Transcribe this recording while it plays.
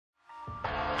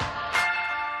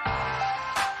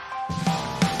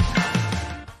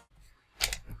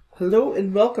Hello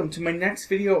and welcome to my next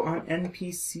video on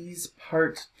NPCs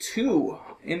Part 2.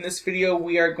 In this video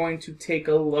we are going to take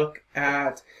a look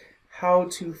at how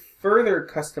to further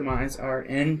customize our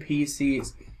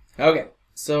NPCs. Okay,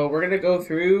 so we're going to go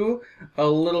through a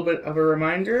little bit of a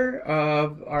reminder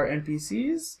of our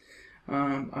NPCs.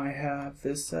 I have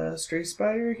this stray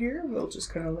spider here. We'll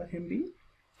just kind of let him be.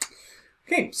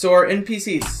 Okay, so our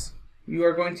NPCs. You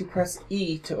are going to press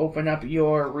E to open up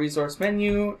your resource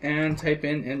menu and type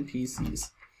in NPCs.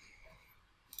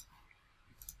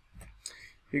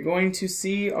 You're going to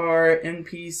see our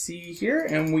NPC here,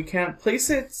 and we can't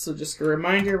place it, so just a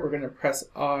reminder, we're going to press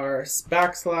our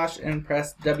backslash and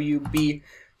press WB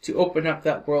to open up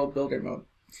that world builder mode.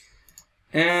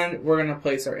 And we're going to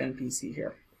place our NPC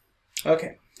here.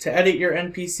 Okay, to edit your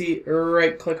NPC,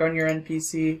 right click on your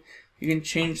NPC. You can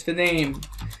change the name.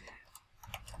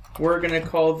 We're going to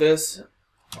call this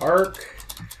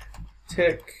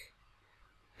Arctic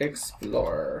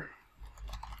Explorer.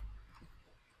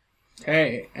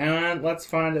 Okay, and let's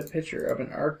find a picture of an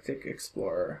Arctic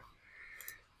Explorer.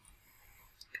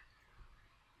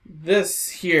 This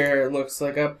here looks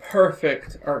like a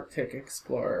perfect Arctic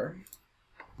Explorer.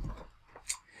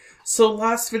 So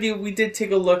last video we did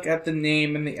take a look at the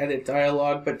name and the edit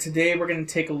dialog, but today we're going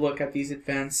to take a look at these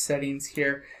advanced settings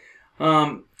here.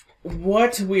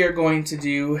 What we are going to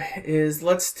do is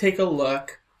let's take a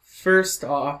look first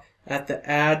off at the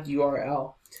add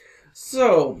URL.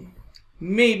 So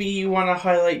maybe you want to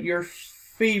highlight your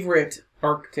favorite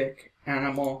Arctic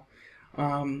animal.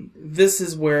 This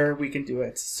is where we can do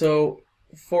it. So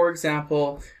for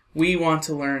example, we want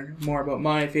to learn more about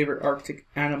my favorite Arctic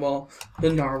animal,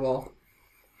 the narwhal.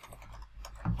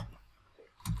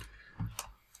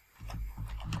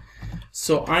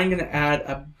 So I'm going to add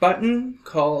a button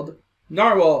called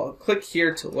Narwhal. Click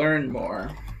here to learn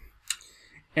more.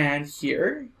 And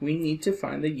here we need to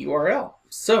find the URL.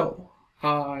 So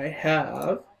I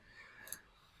have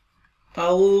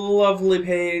a lovely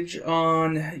page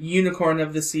on Unicorn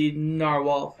of the Sea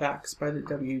Narwhal Facts by the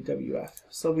WWF.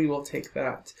 So we will take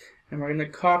that and we're going to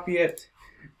copy it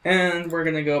and we're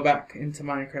going to go back into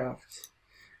Minecraft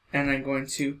and I'm going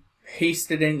to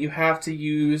paste it in. You have to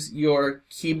use your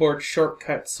keyboard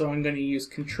shortcut, so I'm going to use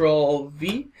Control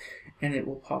V and it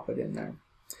will pop it in there.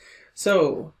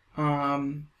 So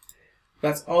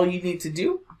that's all you need to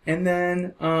do, and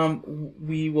then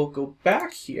we will go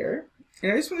back here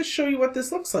and I just want to show you what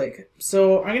this looks like.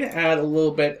 So I'm going to add a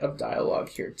little bit of dialogue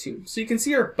here too. So you can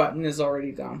see our button is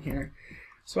already down here.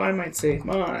 So I might say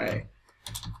my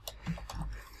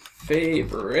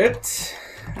favorite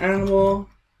animal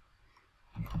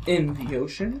in the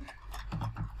ocean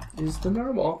is the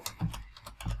narwhal.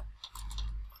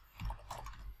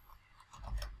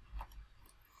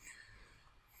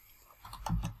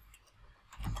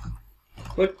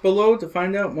 Click below to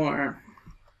find out more.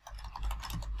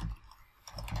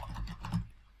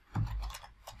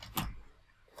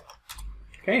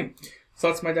 Okay, so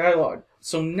that's my dialogue.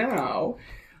 So now,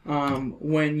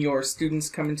 when your students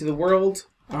come into the world,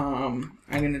 I'm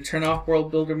going to turn off World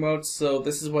Builder mode, so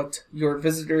this is what your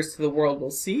visitors to the world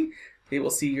will see. They will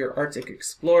see your Arctic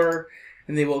Explorer,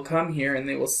 and they will come here and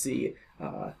they will see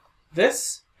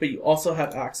this, but you also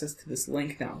have access to this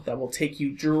link now that will take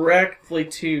you directly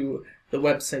to the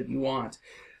website you want.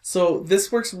 So this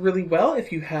works really well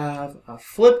if you have a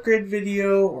Flipgrid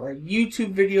video or a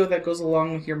YouTube video that goes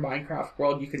along with your Minecraft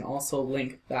world. You can also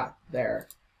link that there.